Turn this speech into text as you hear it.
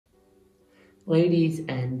Ladies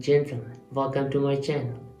and gentlemen, welcome to my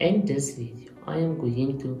channel. In this video, I am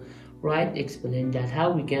going to explain that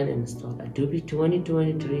how we can install Adobe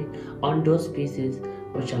 2023 on those PCs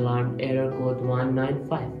which alarm error code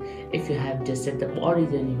 195. If you have this setup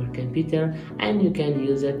already on your computer and you can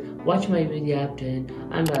use it, watch my video up to end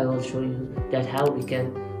and I will show you that how we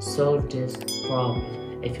can solve this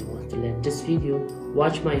problem. If you want to learn this video,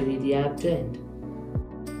 watch my video up to end.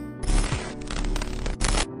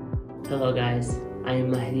 Hello guys, I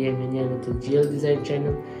am Mahdi Amini on the GL Design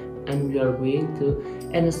channel and we are going to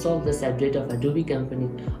install this update of Adobe company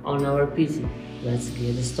on our PC. Let's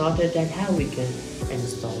get started at how we can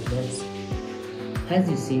install this. As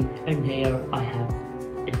you see in here I have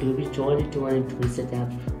Adobe 2023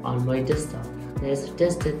 setup on my desktop. Let's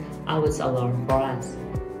test it how it's alarm for us.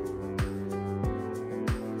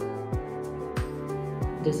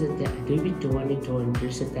 This is the Adobe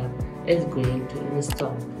 2023 setup is going to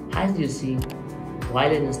install. As you see,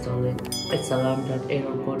 while installing, it's alarmed at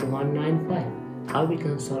error code 195. How we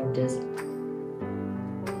can solve this?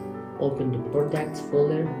 Open the products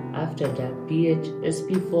folder, after that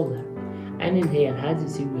PHP folder, and in here, as you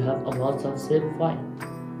see, we have a lot of zip file.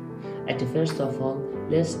 First of all,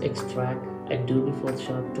 let's extract Adobe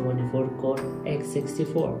Photoshop 24 code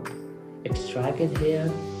x64. Extract it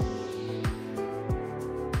here.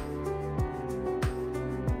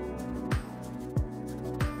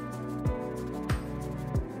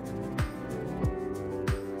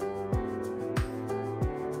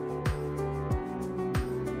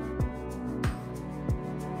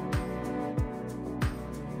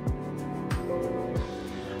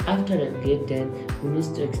 After it get done, we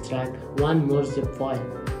need to extract one more zip file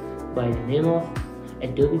by the name of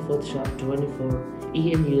Adobe Photoshop 24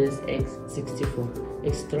 ENUSX64.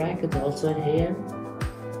 Extract it also in here,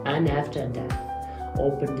 and after that,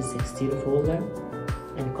 open the 16 folder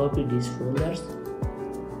and copy these folders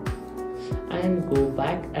and go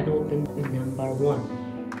back and open number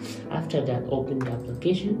 1. After that, open the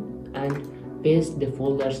application and paste the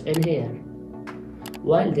folders in here.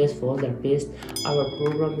 While this folder paste, our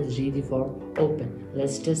program is ready for open.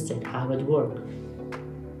 Let's test it how it works.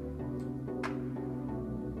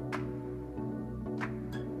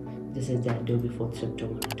 This is the Adobe Photoshop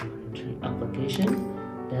 2023 application.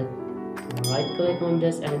 That right click on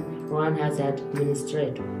this and run as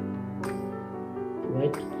administrator.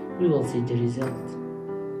 Right, we will see the result.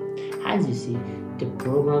 As you see, the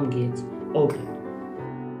program gets open.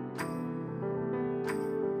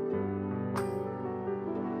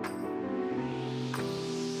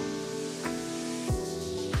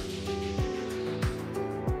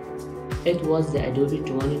 It was the Adobe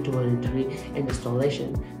 2023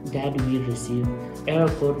 installation that we received error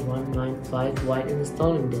code 195 while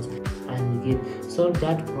installing this, and we get solved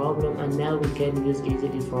that problem, and now we can use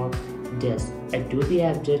easily from this Adobe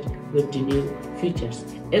update with the new features.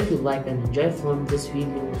 If you like and enjoy from this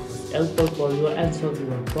video, was helpful for you and solve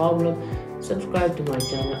your problem, subscribe to my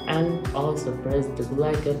channel and also press the bell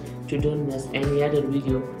icon to don't miss any other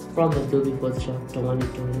video from Adobe Photoshop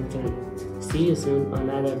 2023. See you soon on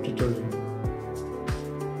another tutorial.